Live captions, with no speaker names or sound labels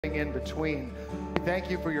in between. We thank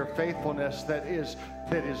you for your faithfulness that is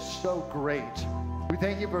so great. We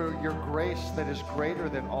thank you for your grace that is greater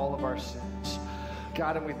than all of our sins.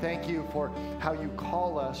 God, and we thank you for how you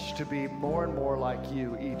call us to be more and more like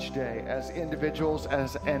you each day as individuals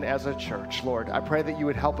and as a church, Lord. I pray that you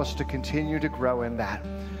would help us to continue to grow in that.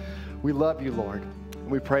 We love you, Lord.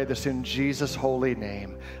 We pray this in Jesus' holy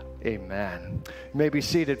name. Amen. You may be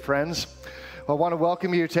seated, friends. I want to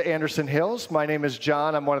welcome you to Anderson Hills. My name is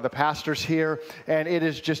John. I'm one of the pastors here, and it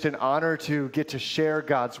is just an honor to get to share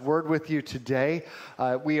God's Word with you today.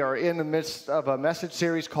 We are in the midst of a message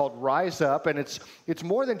series called Rise Up, and it's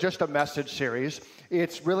more than just a message series.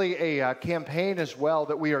 It's really a campaign as well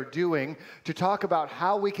that we are doing to talk about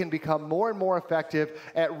how we can become more and more effective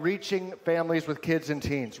at reaching families with kids and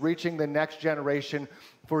teens, reaching the next generation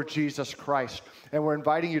for Jesus Christ. And we're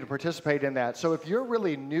inviting you to participate in that. So if you're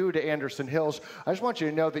really new to Anderson Hills, I just want you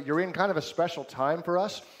to know that you're in kind of a special time for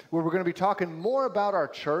us where we're going to be talking more about our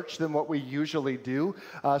church than what we usually do.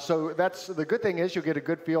 So that's the good thing is you'll get a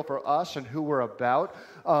good feel for us and who we're about.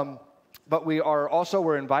 But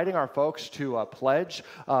we're inviting our folks to pledge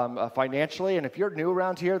financially. And if you're new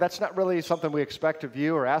around here, that's not really something we expect of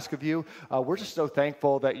you or ask of you. We're just so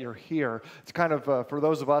thankful that you're here. It's kind of for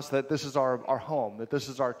those of us that this is our home, that this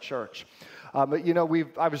is our church. But you know,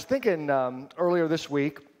 I was thinking earlier this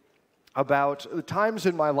week about the times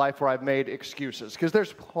in my life where I've made excuses, because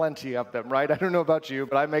there's plenty of them, right? I don't know about you,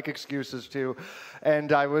 but I make excuses too.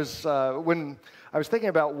 And when I was thinking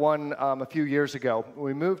about one a few years ago. When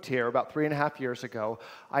we moved here about 3.5 years ago,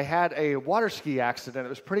 I had a water ski accident. It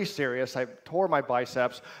was pretty serious. I tore my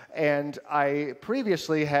biceps, and I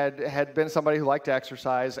previously had been somebody who liked to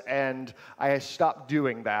exercise, and I stopped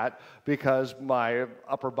doing that because my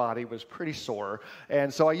upper body was pretty sore.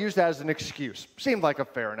 And so I used that as an excuse. Seemed like a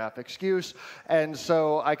fair enough excuse. And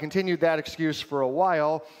so I continued that excuse for a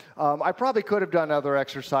while. I probably could have done other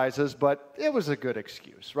exercises, but it was a good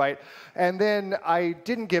excuse, right? And then I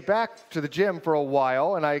didn't get back to the gym for a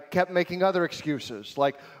while, and I kept making other excuses,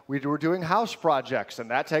 like we were doing house projects, and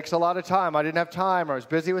that takes a lot of time. I didn't have time, or I was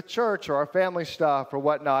busy with church or our family stuff or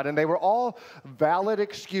whatnot, and they were all valid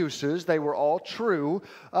excuses. They were all true,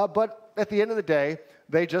 but at the end of the day,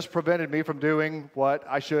 they just prevented me from doing what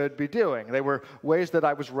I should be doing. They were ways that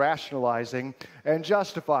I was rationalizing and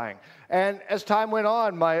justifying. And as time went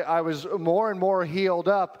on, I was more and more healed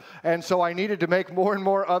up, and so I needed to make more and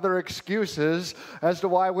more other excuses as to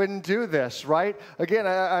why I wouldn't do this, right? Again,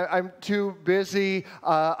 I'm too busy.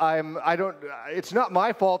 It's not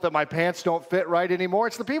my fault that my pants don't fit right anymore.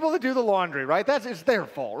 It's the people that do the laundry, right? It's their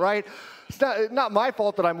fault, right? It's not my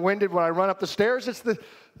fault that I'm winded when I run up the stairs. It's the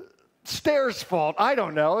stairs' fault. I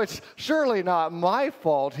don't know. It's surely not my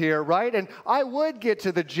fault here, right? And I would get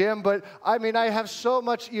to the gym, but I have so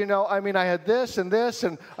much, I had this,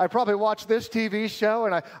 and I probably watched this TV show,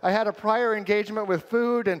 and I had a prior engagement with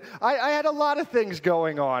food, and I had a lot of things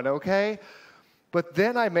going on, okay? But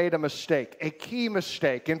then I made a mistake, a key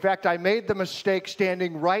mistake. In fact, I made the mistake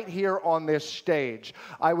standing right here on this stage.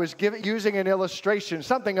 I was using an illustration,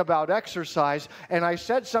 something about exercise, and I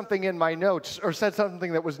said something in my notes, or said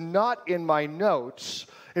something that was not in my notes.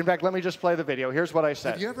 In fact, let me just play the video. Here's what I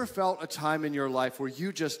said. Have you ever felt a time in your life where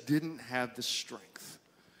you just didn't have the strength?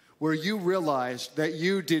 Where you realized that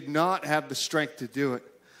you did not have the strength to do it?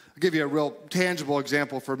 I'll give you a real tangible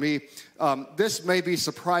example for me. This may be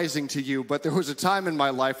surprising to you, but there was a time in my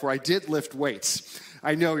life where I did lift weights.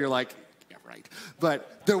 I know you're like, yeah, right.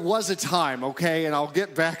 But there was a time, okay, and I'll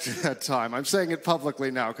get back to that time. I'm saying it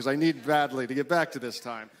publicly now because I need badly to get back to this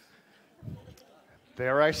time.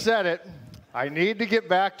 There I said it. I need to get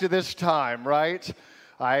back to this time, right?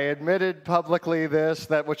 I admitted publicly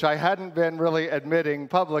that which I hadn't been really admitting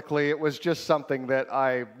publicly. It was just something that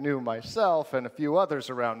I knew myself and a few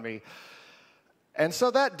others around me. And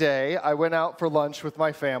so that day, I went out for lunch with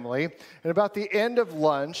my family. And about the end of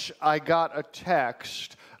lunch, I got a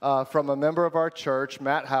text from a member of our church,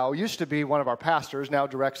 Matt Howe, used to be one of our pastors, now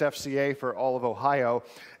directs FCA for all of Ohio.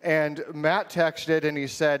 And Matt texted and he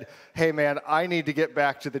said, hey man, I need to get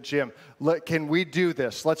back to the gym. Can we do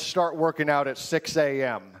this? Let's start working out at 6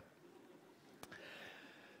 a.m.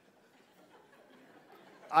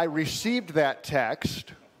 I received that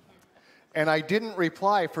text and I didn't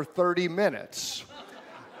reply for 30 minutes.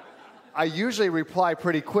 I usually reply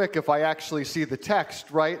pretty quick if I actually see the text,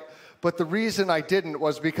 right? But the reason I didn't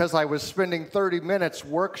was because I was spending 30 minutes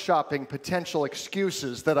workshopping potential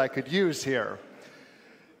excuses that I could use here.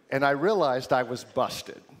 And I realized I was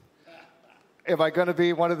busted. Am I going to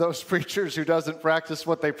be one of those preachers who doesn't practice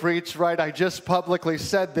what they preach, right? I just publicly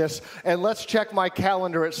said this, and let's check my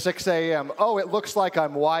calendar at 6 a.m. Oh, it looks like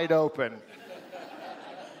I'm wide open.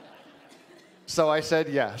 So I said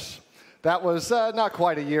yes. That was not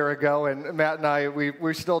quite a year ago, and Matt and I,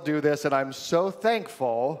 we still do this, and I'm so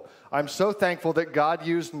thankful that God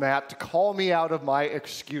used Matt to call me out of my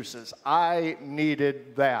excuses. I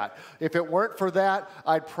needed that. If it weren't for that,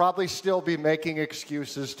 I'd probably still be making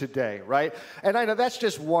excuses today, right? And I know that's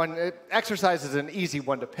just one. Exercise is an easy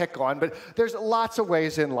one to pick on, but there's lots of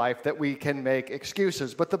ways in life that we can make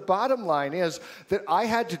excuses. But the bottom line is that I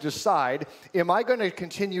had to decide, am I going to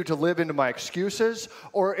continue to live into my excuses,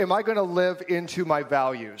 or am I going to live into my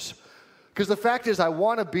values? Because the fact is, I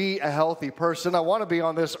want to be a healthy person. I want to be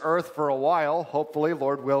on this earth for a while, hopefully,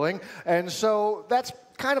 Lord willing. And so that's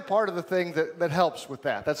kind of part of the thing that helps with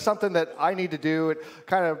that. That's something that I need to do.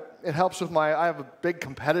 It helps with I have a big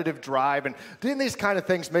competitive drive. And doing these kind of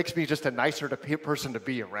things makes me just a nicer person to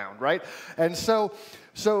be around, right? And so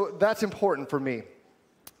that's important for me.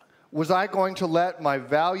 Was I going to let my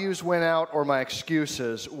values win out or my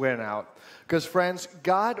excuses win out? Because, friends,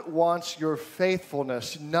 God wants your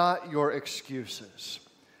faithfulness, not your excuses.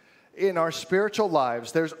 In our spiritual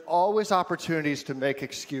lives, there's always opportunities to make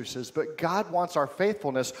excuses, but God wants our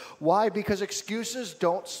faithfulness. Why? Because excuses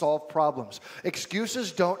don't solve problems.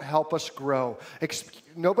 Excuses don't help us grow.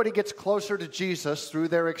 Nobody gets closer to Jesus through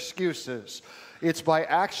their excuses. It's by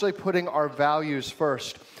actually putting our values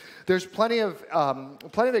first. There's plenty of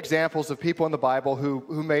examples of people in the Bible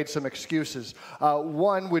who made some excuses.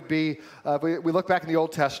 One would be, we look back in the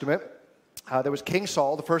Old Testament, there was King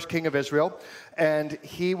Saul, the first king of Israel, and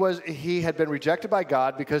he had been rejected by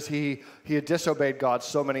God because he had disobeyed God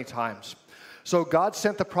so many times. So God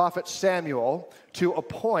sent the prophet Samuel to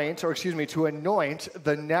anoint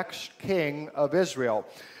the next king of Israel.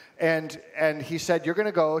 And he said, you're going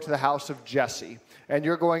to go to the house of Jesse, and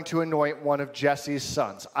you're going to anoint one of Jesse's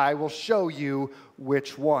sons. I will show you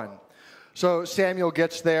which one. So Samuel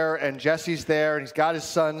gets there, and Jesse's there, and he's got his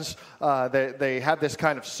sons. They have this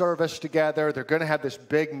kind of service together. They're going to have this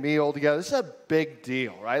big meal together. This is a big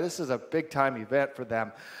deal, right? This is a big-time event for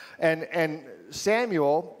them. And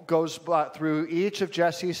Samuel goes through each of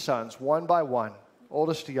Jesse's sons, one by one,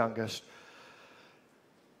 oldest to youngest.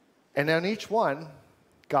 And on each one,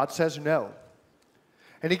 God says no.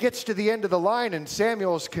 And he gets to the end of the line, and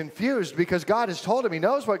Samuel's confused because God has told him. He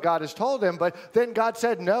knows what God has told him, but then God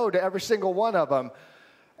said no to every single one of them.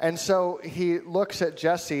 And so he looks at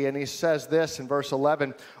Jesse, and he says this in verse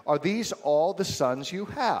 11, "Are these all the sons you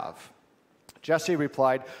have?" Jesse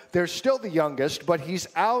replied, "There's still the youngest, but he's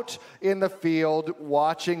out in the field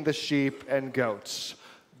watching the sheep and goats."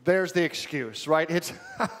 There's the excuse, right?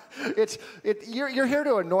 You're here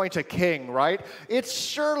to anoint a king, right? It's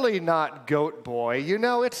surely not Goat Boy. You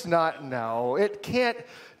know, it's not, no. It can't,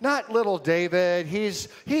 not little David. He's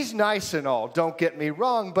nice and all, don't get me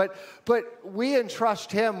wrong, but we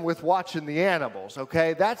entrust him with watching the animals,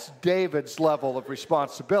 okay? That's David's level of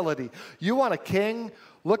responsibility. You want a king?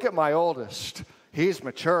 Look at my oldest. He's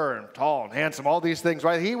mature and tall and handsome, all these things,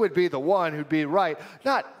 right? He would be the one who'd be right.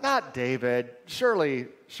 Not David. Surely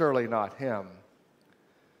not him.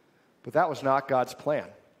 But that was not God's plan.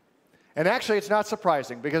 And actually, it's not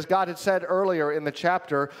surprising because God had said earlier in the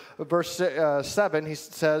chapter, verse 7, he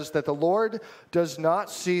says that the Lord does not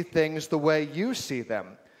see things the way you see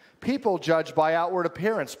them. People judge by outward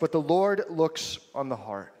appearance, but the Lord looks on the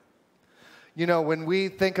heart. You know, when we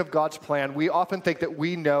think of God's plan, we often think that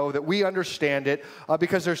we know, that we understand it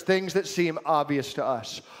because there's things that seem obvious to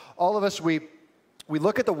us. All of us, we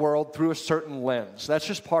look at the world through a certain lens. That's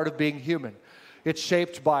just part of being human. It's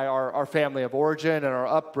shaped by our family of origin and our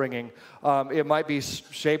upbringing. It might be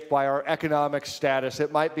shaped by our economic status.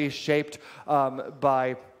 It might be shaped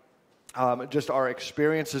by just our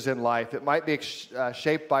experiences in life. It might be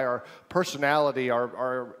shaped by our personality,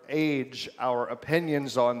 our age, our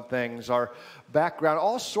opinions on things, our background.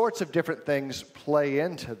 All sorts of different things play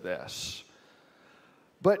into this.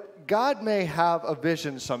 But God may have a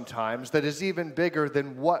vision sometimes that is even bigger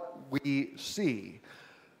than what we see.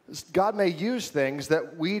 God may use things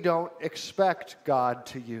that we don't expect God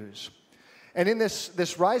to use. And in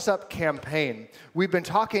this Rise Up campaign, we've been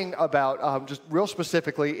talking about, just real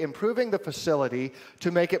specifically, improving the facility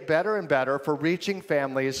to make it better and better for reaching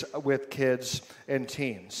families with kids and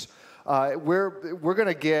teens. We're going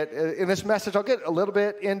to get, in this message, I'll get a little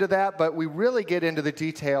bit into that, but we really get into the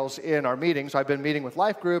details in our meetings. I've been meeting with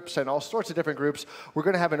life groups and all sorts of different groups. We're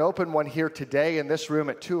going to have an open one here today in this room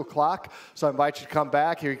at 2 o'clock, so I invite you to come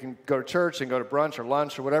back. Here you can go to church and go to brunch or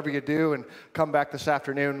lunch or whatever you do and come back this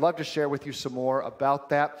afternoon. Love to share with you some more about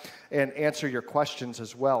that and answer your questions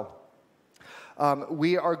as well.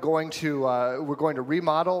 we're going to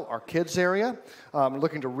remodel our kids area.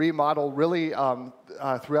 Looking to remodel really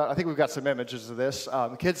throughout. I think we've got some images of this.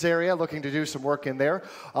 Kids area, looking to do some work in there.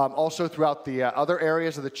 Also throughout the other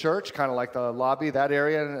areas of the church, kind of like the lobby, that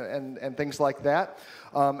area, and things like that.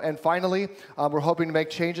 And finally, we're hoping to make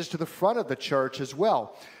changes to the front of the church as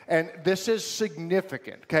well. And this is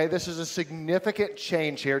significant, okay? This is a significant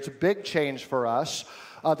change here. It's a big change for us.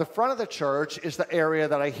 The front of the church is the area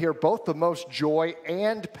that I hear both the most joy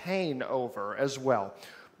and pain over as well.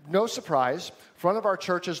 No surprise, front of our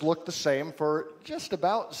churches looked the same for just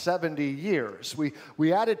about 70 years.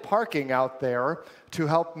 We added parking out there to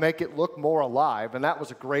help make it look more alive, and that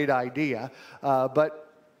was a great idea.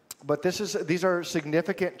 But these are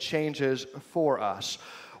significant changes for us.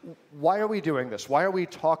 Why are we doing this? Why are we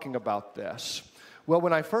talking about this? Well,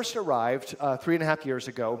 when I first arrived 3.5 years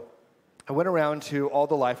ago, I went around to all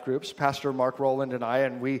the life groups, Pastor Mark Rowland and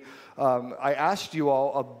I asked you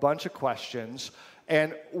all a bunch of questions.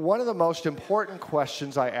 And one of the most important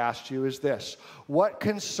questions I asked you is this: what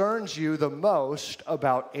concerns you the most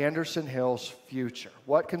about Anderson Hill's future?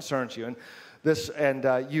 What concerns you?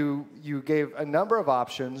 You gave a number of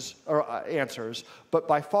options or answers, but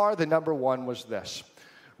by far the number one was this: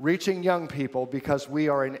 reaching young people because we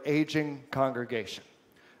are an aging congregation.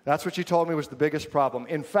 That's what you told me was the biggest problem.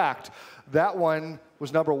 In fact, that one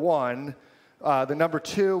was number one. The number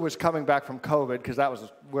two was coming back from COVID, because that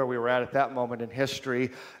was where we were at that moment in history.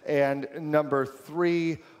 And number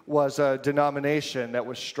three was a denomination that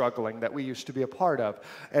was struggling, that we used to be a part of.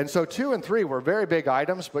 And so 2 and 3 were very big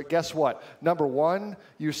items, but guess what? Number one,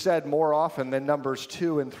 you said more often than numbers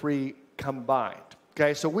 2 and 3 combined.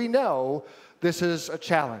 Okay, so we know this is a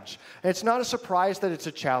challenge. And it's not a surprise that it's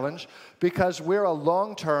a challenge, because we're a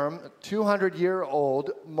long-term,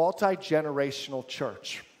 200-year-old, multi-generational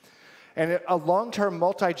church. And a long-term,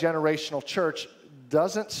 multi-generational church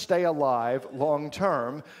doesn't stay alive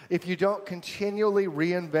long-term if you don't continually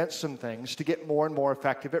reinvent some things to get more and more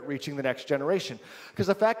effective at reaching the next generation. Because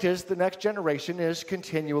the fact is, the next generation is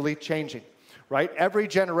continually changing, right? Every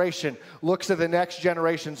generation looks at the next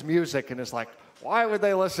generation's music and is like, why would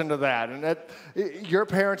they listen to that? And your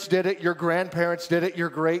parents did it, your grandparents did it, your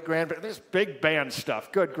great-grandparents, this big band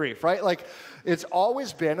stuff, good grief, right? Like, it's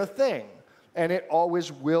always been a thing, and it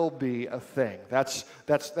always will be a thing. That's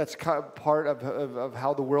kind of part of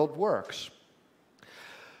how the world works.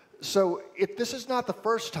 So this is not the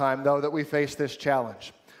first time, though, that we face this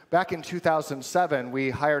challenge. Back in 2007, we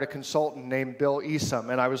hired a consultant named Bill Esom,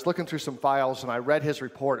 and I was looking through some files, and I read his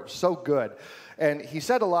report. It was so good. And he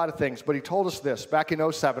said a lot of things, but he told us this back in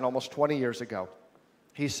 2007, almost 20 years ago.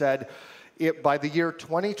 He said, by the year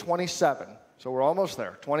 2027, so we're almost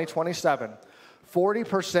there, 2027,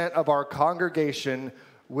 40% of our congregation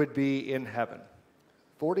would be in heaven.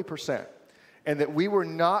 40%. And that we were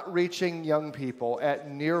not reaching young people at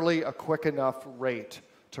nearly a quick enough rate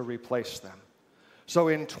to replace them. So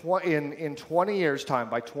in 20 years' time,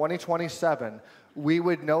 by 2027, we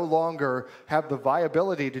would no longer have the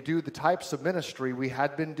viability to do the types of ministry we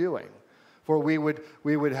had been doing. For we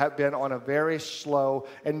would have been on a very slow,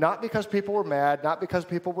 and not because people were mad, not because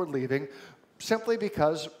people were leaving, simply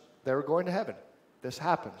because they were going to heaven. This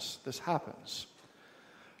happens.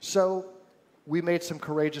 So we made some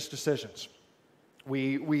courageous decisions.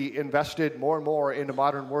 We invested more and more into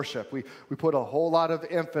modern worship. We put a whole lot of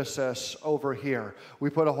emphasis over here.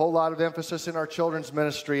 We put a whole lot of emphasis in our children's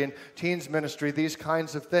ministry and teens ministry, these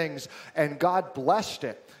kinds of things. And God blessed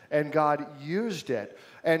it, and God used it.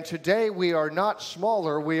 And today we are not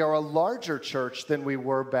smaller, we are a larger church than we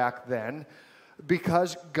were back then,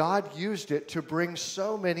 because God used it to bring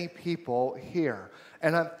so many people here.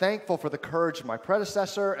 And I'm thankful for the courage of my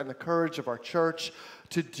predecessor and the courage of our church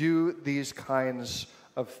to do these kinds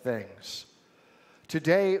of things.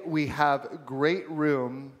 Today we have great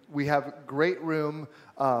room. We have great room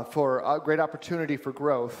for a great opportunity for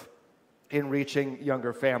growth in reaching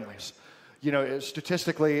younger families. You know,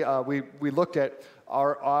 statistically, we looked at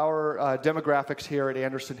our demographics here at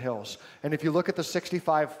Anderson Hills, and if you look at the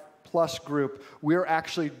 65-plus group, we're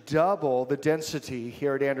actually double the density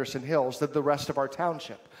here at Anderson Hills than the rest of our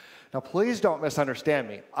township. Now, please don't misunderstand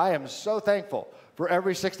me. I am so thankful for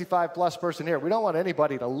every 65-plus person here. We don't want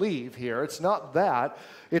anybody to leave here. It's not that.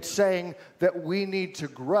 It's saying that we need to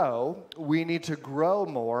grow. We need to grow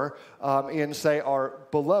more in, say, our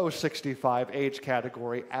below 65 age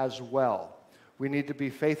category as well. We need to be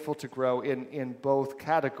faithful to grow in both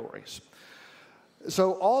categories.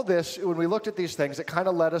 So all this, when we looked at these things, it kind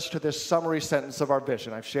of led us to this summary sentence of our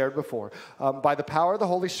vision I've shared before. By the power of the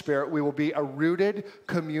Holy Spirit, we will be a rooted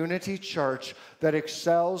community church that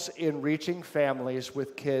excels in reaching families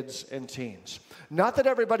with kids and teens. Not that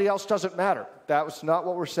everybody else doesn't matter. That was not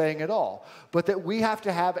what we're saying at all. But that we have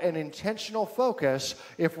to have an intentional focus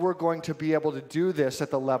if we're going to be able to do this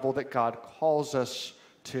at the level that God calls us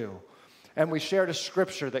to. And we shared a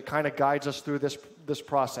scripture that kind of guides us through this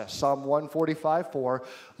process. Psalm 145:4,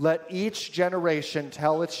 let each generation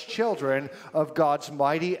tell its children of God's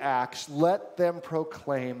mighty acts. Let them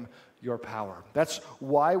proclaim your power. That's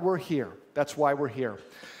why we're here. That's why we're here.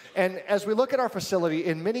 And as we look at our facility,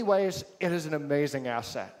 in many ways, it is an amazing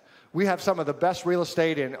asset. We have some of the best real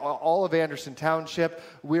estate in all of Anderson Township.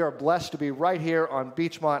 We are blessed to be right here on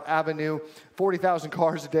Beachmont Avenue. 40,000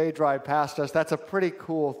 cars a day drive past us. That's a pretty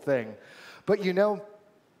cool thing. But you know,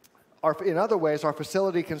 in other ways, our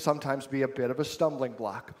facility can sometimes be a bit of a stumbling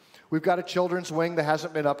block. We've got a children's wing that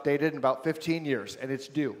hasn't been updated in about 15 years, and it's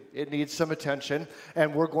due. It needs some attention,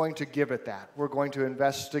 and we're going to give it that. We're going to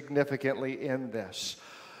invest significantly in this.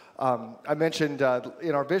 I mentioned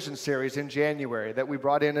in our vision series in January that we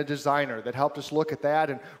brought in a designer that helped us look at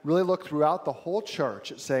that and really look throughout the whole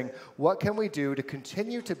church at saying, what can we do to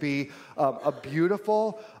continue to be a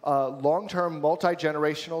beautiful, long-term,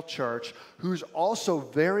 multi-generational church who's also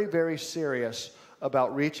very, very serious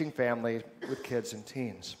about reaching families with kids and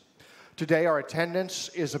teens. Today, our attendance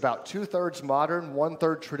is about 2/3 modern,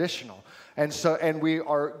 1/3 traditional, and we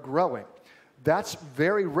are growing. That's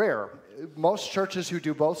very rare. Most churches who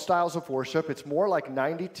do both styles of worship, it's more like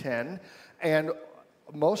 90-10, and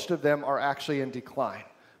most of them are actually in decline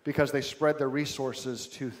because they spread their resources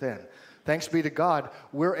too thin. Thanks be to God,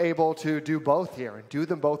 we're able to do both here and do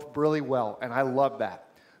them both really well, and I love that.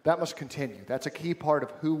 That must continue. That's a key part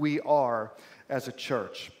of who we are as a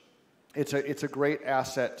church. It's a great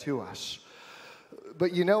asset to us.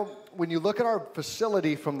 But you know, when you look at our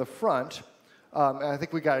facility from the front, and I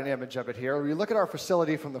think we got an image of it here. When you look at our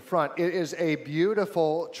facility from the front, it is a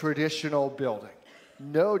beautiful traditional building.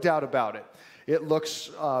 No doubt about it. It looks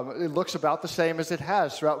about the same as it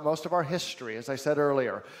has throughout most of our history, as I said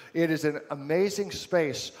earlier. It is an amazing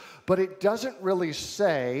space, but it doesn't really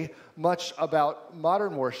say much about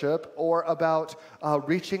modern worship or about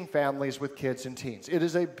reaching families with kids and teens. It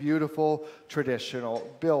is a beautiful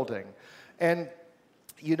traditional building. And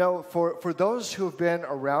you know, for those who have been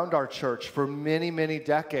around our church for many, many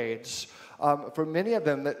decades, for many of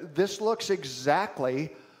them, this looks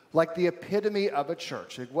exactly like the epitome of a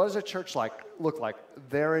church. Like, what does a church look like?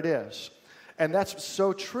 There it is. And that's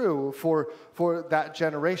so true for that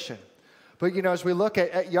generation. But, you know, as we look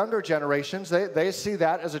at younger generations, they see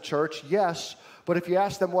that as a church, yes. But if you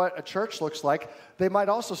ask them what a church looks like, they might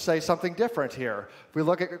also say something different here. If we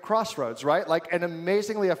look at Crossroads, right? Like an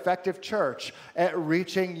amazingly effective church at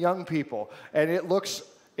reaching young people. And it looks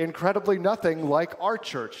incredibly nothing like our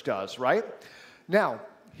church does, right? Now,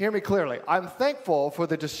 hear me clearly. I'm thankful for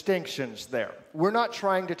the distinctions there. We're not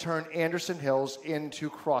trying to turn Anderson Hills into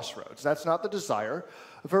Crossroads. That's not the desire.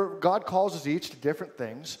 For God calls us each to different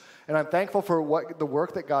things, and I'm thankful for the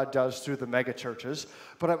work that God does through the mega churches,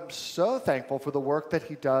 but I'm so thankful for the work that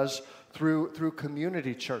he does through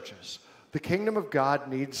community churches. The kingdom of God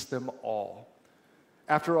needs them all.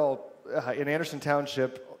 After all, in Anderson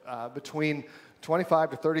Township, between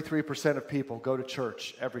 25 to 33% of people go to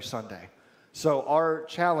church every Sunday. So our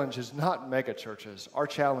challenge is not mega churches. Our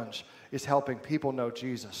challenge is helping people know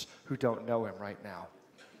Jesus who don't know him right now.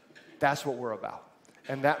 That's what we're about.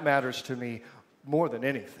 And that matters to me more than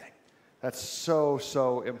anything. That's so,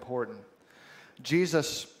 so important.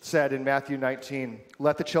 Jesus said in Matthew 19,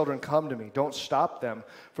 let the children come to me. Don't stop them,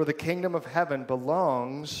 for the kingdom of heaven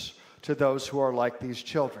belongs to those who are like these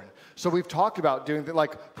children. So we've talked about doing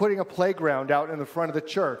like putting a playground out in the front of the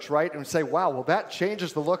church, right? And say, wow, well, that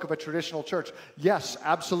changes the look of a traditional church. Yes,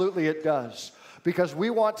 absolutely it does. Because we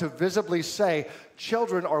want to visibly say,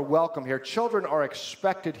 children are welcome here. Children are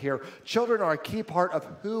expected here. Children are a key part of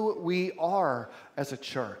who we are as a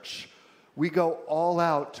church. We go all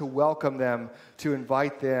out to welcome them, to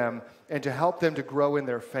invite them, and to help them to grow in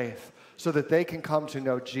their faith so that they can come to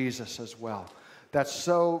know Jesus as well. That's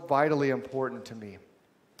so vitally important to me.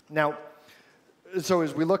 Now, so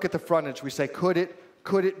as we look at the frontage, we say, could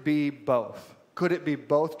it be both? Could it be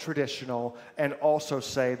both traditional and also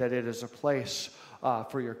say that it is a place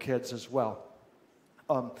for your kids as well?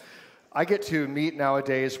 I get to meet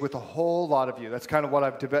nowadays with a whole lot of you. That's kind of what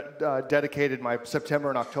I've dedicated my September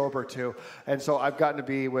and October to. And so I've gotten to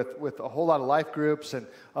be with a whole lot of life groups and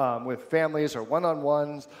with families or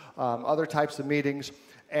one-on-ones, other types of meetings.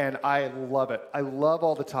 and I love it. I love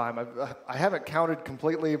all the time. I haven't counted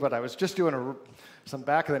completely, but I was just doing some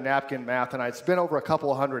back of the napkin math, and it's been over a couple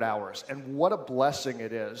of 100 hours. And what a blessing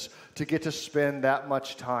it is to get to spend that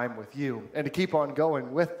much time with you and to keep on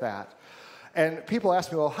going with that. And people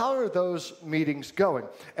ask me, well, how are those meetings going?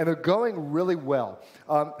 And they're going really well.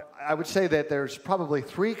 I would say that there's probably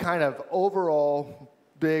three kind of overall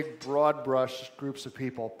big, broad brush groups of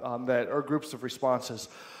people that are groups of responses.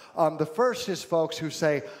 The first is folks who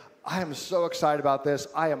say, I am so excited about this.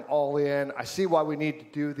 I am all in. I see why we need to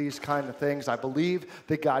do these kind of things. I believe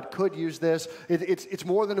that God could use this. It's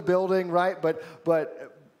more than a building, right? But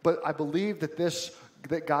I believe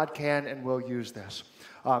that God can and will use this.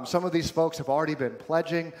 Some of these folks have already been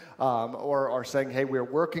pledging or are saying, hey, we're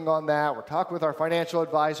working on that. We're talking with our financial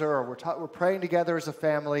advisor, or we're praying together as a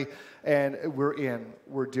family, and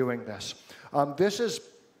we're doing this. This is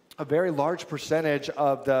a very large percentage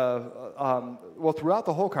of throughout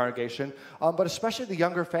the whole congregation, but especially the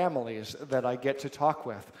younger families that I get to talk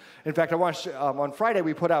with. In fact, on Friday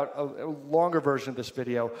we put out a longer version of this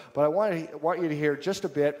video, but I want you to hear just a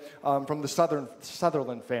bit from the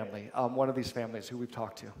Sutherland family, one of these families who we've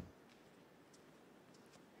talked to.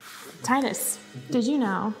 Titus, did you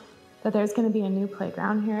know that there's going to be a new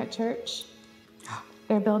playground here at church?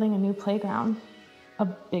 They're building a new playground, a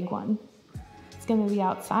big one. It's going to be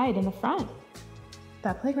outside in the front.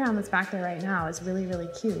 That playground that's back there right now is really, really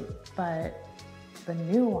cute, but the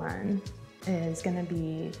new one is going to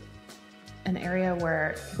be an area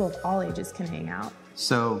where people of all ages can hang out.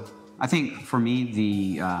 So I think for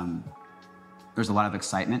me, there's a lot of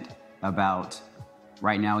excitement about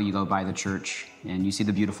right now you go by the church and you see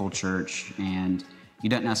the beautiful church and you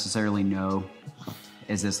don't necessarily know,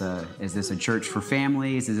 is this a church for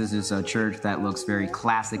families? Is this just a church that looks very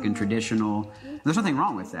classic and traditional? There's nothing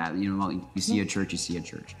wrong with that. You see a church, you see a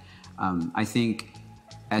church. I think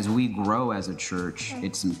as we grow as a church,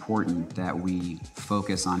 it's important that we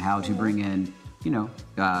focus on how to bring in,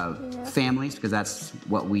 families, because that's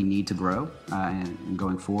what we need to grow and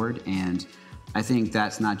going forward. And I think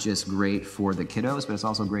that's not just great for the kiddos, but it's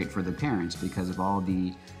also great for the parents because of all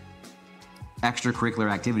the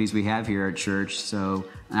extracurricular activities we have here at church. So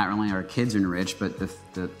not only are kids enriched, but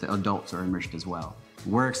the adults are enriched as well.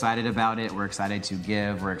 We're excited about it. We're excited to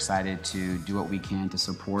give. We're excited to do what we can to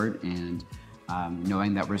support, and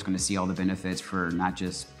knowing that we're just going to see all the benefits for not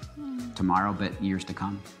just tomorrow, but years to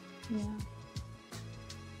come. Yeah.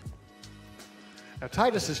 Now,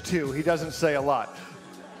 Titus is 2. He doesn't say a lot.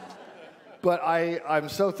 But I'm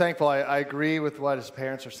so thankful. I agree with what his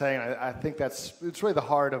parents are saying. I think it's really the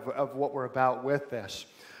heart of what we're about with this.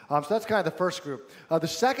 So that's kind of the first group. The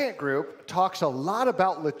second group talks a lot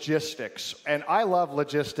about logistics, and I love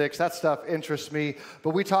logistics. That stuff interests me. But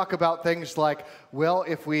we talk about things like, well,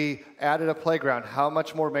 if we added a playground, how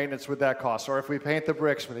much more maintenance would that cost? Or if we paint the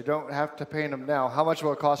bricks when they don't have to paint them now, how much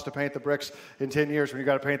will it cost to paint the bricks in 10 years when you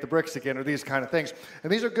got to paint the bricks again, or these kind of things.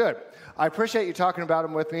 And these are good. I appreciate you talking about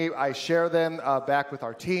them with me. I share them back with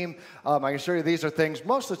our team. I can assure you these are things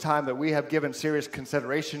most of the time that we have given serious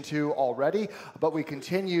consideration to already, but we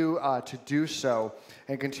continue to do so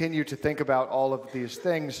and continue to think about all of these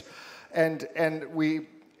things. And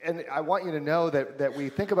I want you to know that we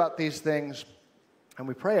think about these things and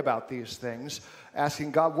we pray about these things,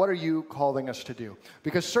 asking God, what are you calling us to do?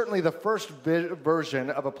 Because certainly the first version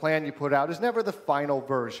of a plan you put out is never the final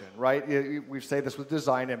version, right? We say this with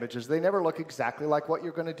design images. They never look exactly like what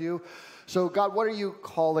you're going to do. So God, what are you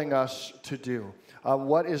calling us to do?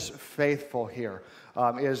 What is faithful here?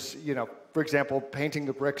 For example, painting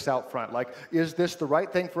the bricks out front. Like, is this the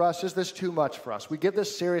right thing for us? Is this too much for us? We give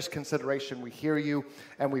this serious consideration. We hear you,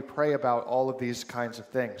 and we pray about all of these kinds of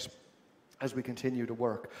things as we continue to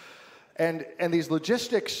work. And these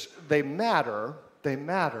logistics, they matter,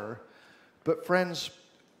 but friends,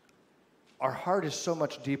 our heart is so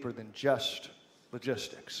much deeper than just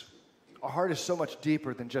logistics. Our heart is so much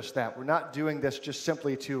deeper than just that. We're not doing this just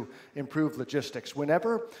simply to improve logistics.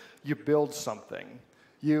 Whenever you build something,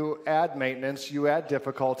 you add maintenance, you add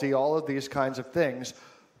difficulty, all of these kinds of things,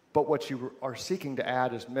 but what you are seeking to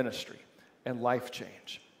add is ministry and life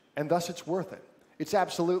change. And thus it's worth it. It's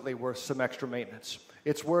absolutely worth some extra maintenance.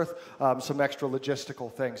 It's worth some extra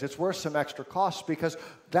logistical things. It's worth some extra costs because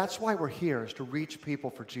that's why we're here, is to reach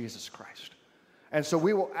people for Jesus Christ. And so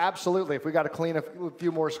we will absolutely, if we've got to clean a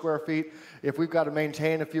few more square feet, if we've got to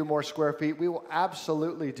maintain a few more square feet, we will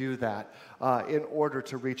absolutely do that in order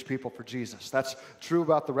to reach people for Jesus. That's true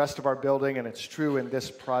about the rest of our building, and it's true in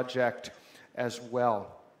this project as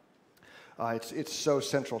well. It's so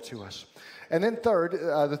central to us. And then third,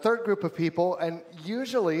 the third group of people, and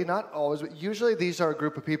usually, not always, but usually these are a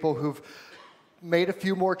group of people who've made a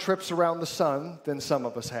few more trips around the sun than some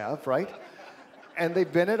of us have, right? And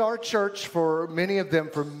they've been at our church, for many of them,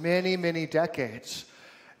 for many, many decades.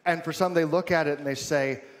 And for some, they look at it and they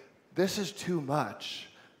say, this is too much.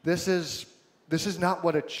 This is not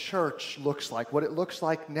what a church looks like. What it looks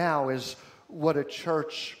like now is what a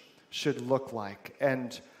church should look like.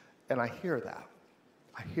 And I hear that.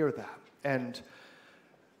 I hear that. And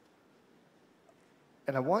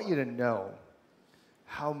I want you to know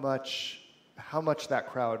how much that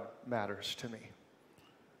crowd matters to me.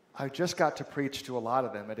 I just got to preach to a lot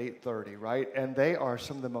of them at 8:30, right? And they are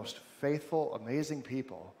some of the most faithful, amazing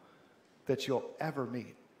people that you'll ever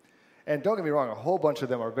meet. And don't get me wrong, a whole bunch of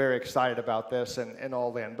them are very excited about this and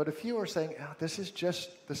all in. But a few are saying, oh, this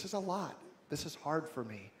is a lot. This is hard for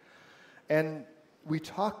me. And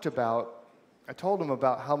I told them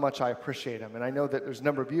about how much I appreciate them. And I know that there's a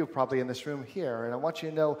number of you probably in this room here. And I want you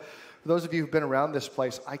to know, for those of you who've been around this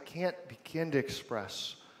place, I can't begin to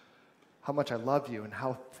express how much I love you and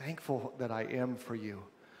how thankful that I am for you.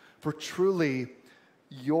 For truly,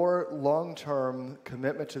 your long-term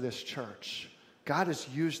commitment to this church, God has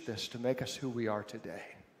used this to make us who we are today.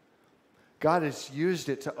 God has used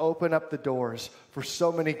it to open up the doors for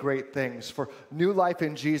so many great things, for new life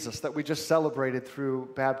in Jesus that we just celebrated through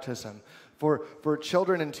baptism, for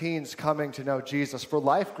children and teens coming to know Jesus, for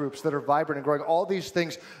life groups that are vibrant and growing. All these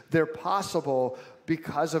things, they're possible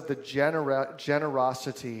because of the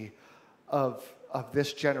generosity of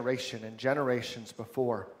this generation and generations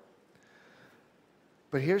before.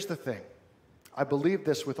 But here's the thing. I believe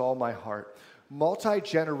this with all my heart.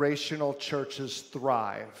 Multi-generational churches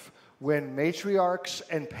thrive when matriarchs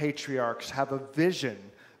and patriarchs have a vision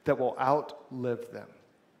that will outlive them.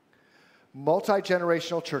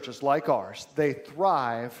 Multi-generational churches like ours, they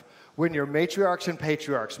thrive when your matriarchs and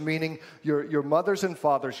patriarchs, meaning your mothers and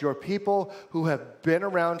fathers, your people who have been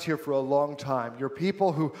around here for a long time, your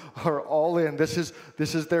people who are all in, this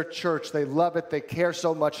is their church, they love it, they care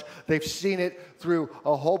so much, they've seen it through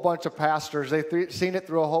a whole bunch of pastors, they've seen it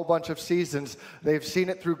through a whole bunch of seasons, they've seen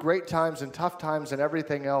it through great times and tough times and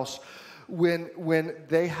everything else. When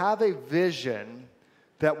they have a vision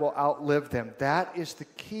that will outlive them, that is the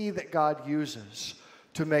key that God uses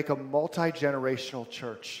to make a multi-generational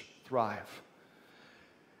church thrive.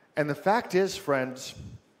 And the fact is, friends,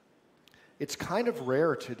 it's kind of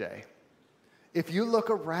rare today. If you look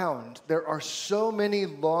around, there are so many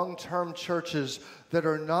long-term churches that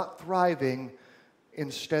are not thriving,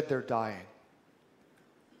 instead they're dying.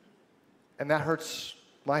 And that hurts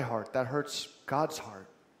my heart, that hurts God's heart.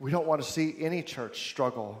 We don't want to see any church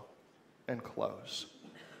struggle and close.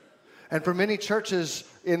 And for many churches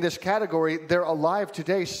in this category, they're alive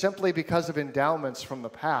today simply because of endowments from the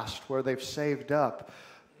past where they've saved up.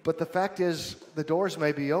 But the fact is, the doors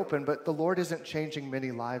may be open, but the Lord isn't changing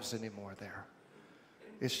many lives anymore there.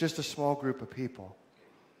 It's just a small group of people.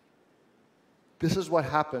 This is what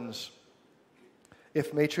happens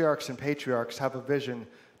if matriarchs and patriarchs have a vision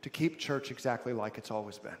to keep church exactly like it's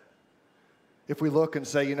always been. If we look and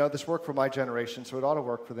say, this worked for my generation, so it ought to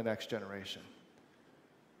work for the next generation.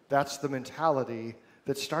 That's the mentality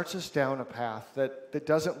that starts us down a path that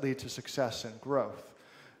doesn't lead to success and growth.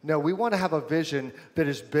 No, we want to have a vision that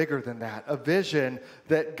is bigger than that, a vision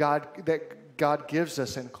that God gives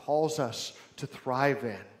us and calls us to thrive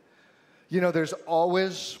in. There's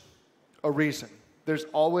always a reason. There's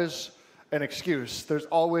always an excuse. There's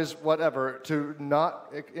always whatever to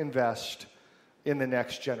not invest in the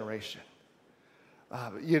next generation.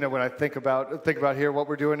 When I think about here what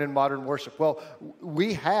we're doing in modern worship, well,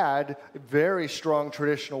 we had very strong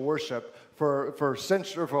traditional worship for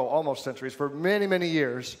almost centuries, for many, many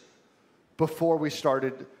years before we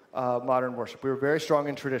started modern worship. We were very strong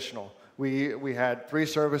in traditional. We had 3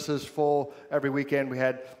 services full every weekend. We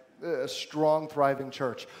had a strong, thriving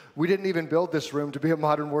church. We didn't even build this room to be a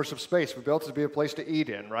modern worship space. We built it to be a place to eat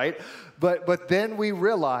in, right? But then we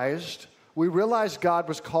realized God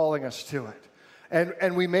was calling us to it.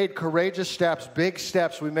 And we made courageous steps, big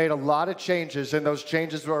steps. We made a lot of changes, and those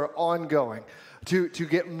changes were ongoing to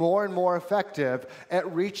get more and more effective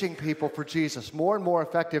at reaching people for Jesus, more and more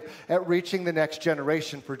effective at reaching the next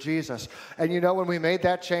generation for Jesus. And when we made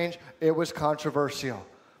that change, it was controversial.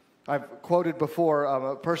 I've quoted before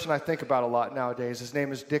a person I think about a lot nowadays. His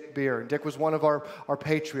name is Dick Beer, and Dick was one of our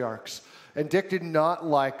patriarchs. And Dick did not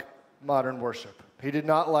like modern worship. He did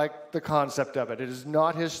not like the concept of it. It is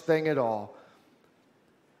not his thing at all.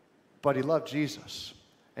 But he loved Jesus,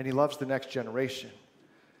 and he loves the next generation.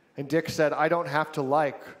 And Dick said, I don't have to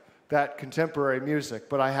like that contemporary music,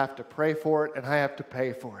 but I have to pray for it, and I have to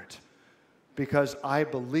pay for it, because I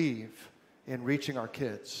believe in reaching our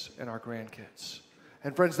kids and our grandkids.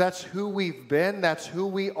 And friends, that's who we've been, that's who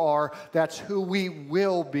we are, that's who we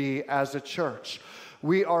will be as a church.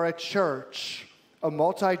 We are a church, a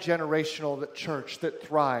multi-generational church that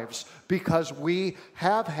thrives because we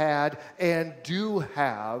have had and do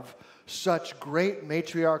have such great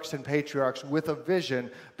matriarchs and patriarchs with a vision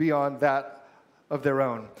beyond that of their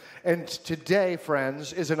own. And today,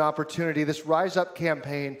 friends, is an opportunity. This Rise Up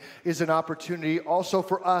campaign is an opportunity also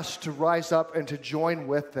for us to rise up and to join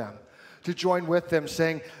with them. To join with them,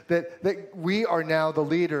 saying that we are now the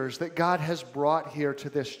leaders that God has brought here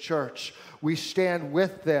to this church. We stand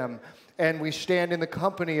with them, and we stand in the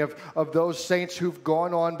company of those saints who've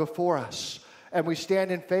gone on before us. And we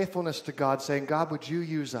stand in faithfulness to God, saying, God, would you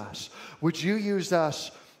use us? Would you use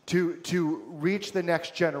us to reach the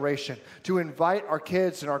next generation, to invite our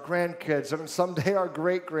kids and our grandkids and someday our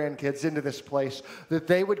great-grandkids into this place, that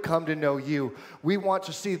they would come to know you. We want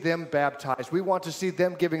to see them baptized. We want to see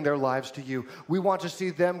them giving their lives to you. We want to see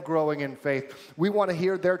them growing in faith. We want to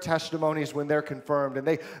hear their testimonies when they're confirmed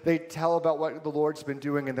and they tell about what the Lord's been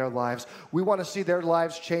doing in their lives. We want to see their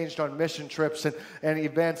lives changed on mission trips and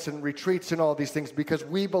events and retreats and all these things, because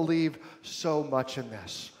we believe so much in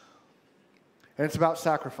this. And it's about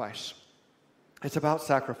sacrifice. It's about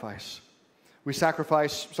sacrifice. We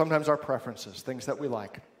sacrifice sometimes our preferences, things that we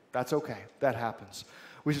like. That's okay. That happens.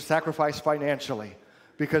 We should sacrifice financially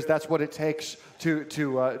because that's what it takes to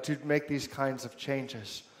make these kinds of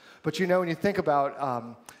changes. But you know, when you think about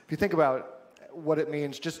what it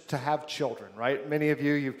means just to have children, right? Many of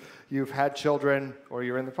you've had children, or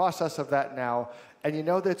you're in the process of that now, and you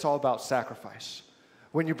know that it's all about sacrifice.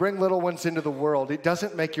 When you bring little ones into the world, it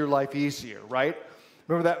doesn't make your life easier, right?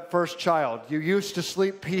 Remember that first child. You used to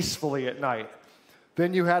sleep peacefully at night.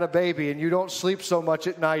 Then you had a baby, and you don't sleep so much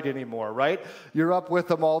at night anymore, right? You're up with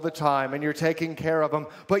them all the time, and you're taking care of them.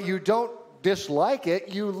 But you don't dislike it.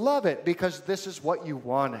 You love it because this is what you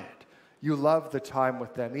wanted. You love the time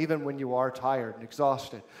with them, even when you are tired and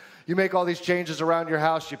exhausted. You make all these changes around your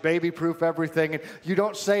house, you baby-proof everything, and you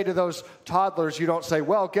don't say to those toddlers, you don't say,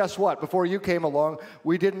 well, guess what? Before you came along,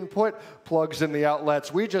 we didn't put plugs in the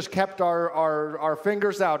outlets. We just kept our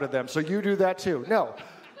fingers out of them, so you do that too. No.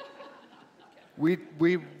 We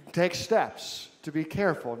take steps to be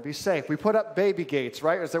careful and be safe. We put up baby gates,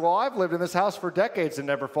 right? And say, well, I've lived in this house for decades and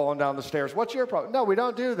never fallen down the stairs. What's your problem? No, we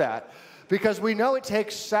don't do that because we know it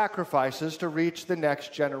takes sacrifices to reach the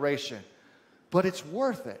next generation. But it's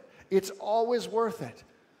worth it. It's always worth it.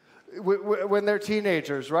 When they're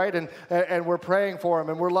teenagers, right? And we're praying for them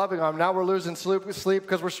and we're loving them. Now we're losing sleep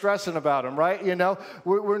because we're stressing about them, right? You know,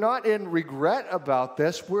 we're not in regret about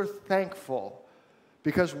this. We're thankful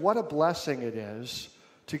because what a blessing it is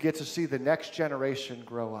to get to see the next generation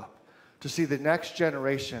grow up, to see the next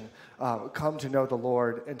generation come to know the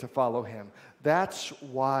Lord and to follow Him. That's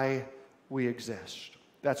why we exist.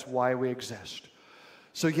 That's why we exist.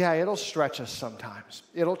 So yeah, it'll stretch us sometimes.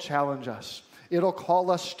 It'll challenge us. It'll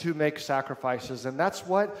call us to make sacrifices, and that's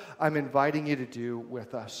what I'm inviting you to do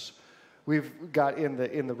with us. We've got in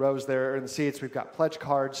the rows there, in the seats, we've got pledge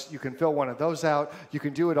cards. You can fill one of those out. You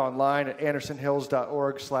can do it online at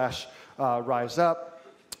andersonhills.org/riseup.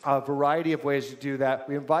 A variety of ways to do that.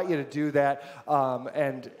 We invite you to do that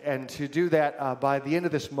and to do that by the end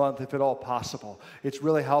of this month, if at all possible. It's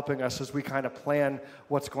really helping us as we kind of plan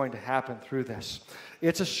what's going to happen through this.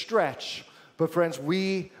 It's a stretch, but friends,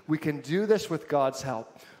 we can do this with God's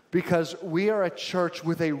help because we are a church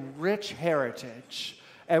with a rich heritage,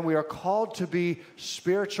 and we are called to be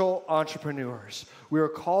spiritual entrepreneurs. We are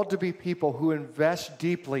called to be people who invest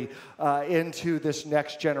deeply into this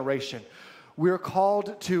next generation. We're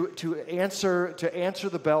called to answer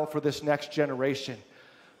the bell for this next generation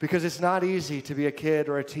because it's not easy to be a kid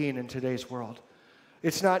or a teen in today's world.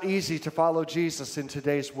 It's not easy to follow Jesus in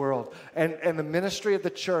today's world. And the ministry of the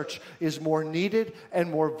church is more needed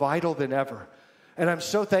and more vital than ever. And I'm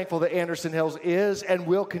so thankful that Anderson Hills is and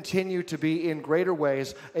will continue to be in greater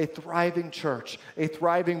ways a thriving church, a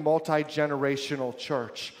thriving multi-generational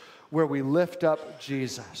church where we lift up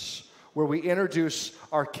Jesus, where we introduce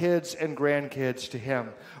our kids and grandkids to Him,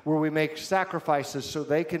 where we make sacrifices so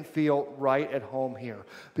they can feel right at home here.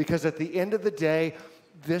 Because at the end of the day,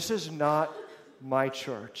 this is not my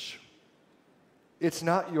church. It's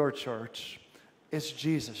not your church. It's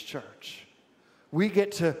Jesus' church. We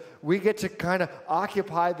get to kind of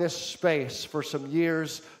occupy this space for some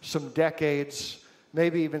years, some decades,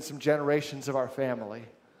 maybe even some generations of our family.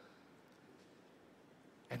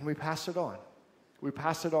 And we pass it on. We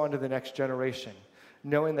pass it on to the next generation,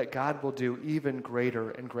 knowing that God will do even greater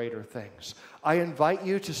and greater things. I invite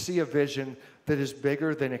you to see a vision that is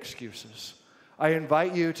bigger than excuses. I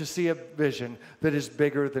invite you to see a vision that is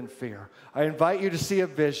bigger than fear. I invite you to see a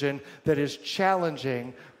vision that is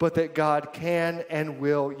challenging, but that God can and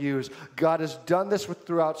will use. God has done this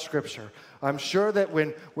throughout Scripture. I'm sure that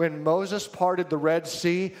when Moses parted the Red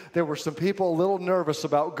Sea, there were some people a little nervous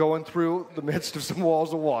about going through the midst of some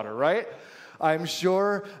walls of water, right? I'm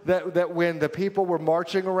sure that when the people were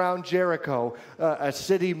marching around Jericho, a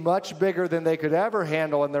city much bigger than they could ever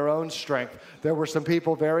handle in their own strength, there were some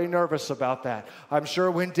people very nervous about that. I'm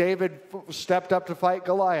sure when David stepped up to fight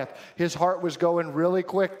Goliath, his heart was going really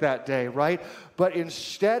quick that day, right? But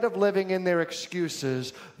instead of living in their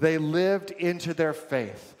excuses, they lived into their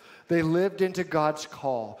faith. They lived into God's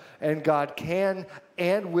call, and God can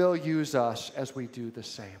and will use us as we do the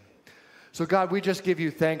same. So God, we just give you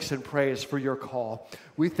thanks and praise for your call.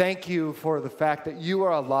 We thank you for the fact that you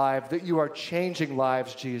are alive, that you are changing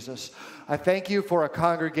lives, Jesus. I thank you for a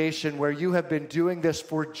congregation where you have been doing this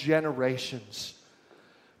for generations.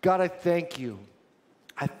 God, I thank you.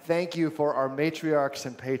 I thank you for our matriarchs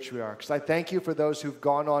and patriarchs. I thank you for those who've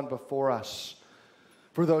gone on before us,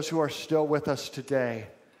 for those who are still with us today,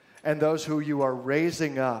 and those who you are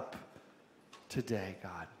raising up today,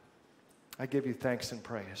 God. I give you thanks and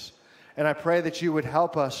praise. And I pray that you would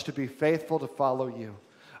help us to be faithful to follow you.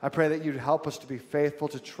 I pray that you'd help us to be faithful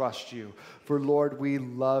to trust you. For Lord, we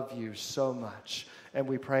love you so much. And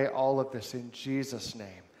we pray all of this in Jesus'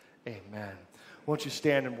 name. Amen. Won't you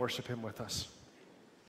stand and worship him with us?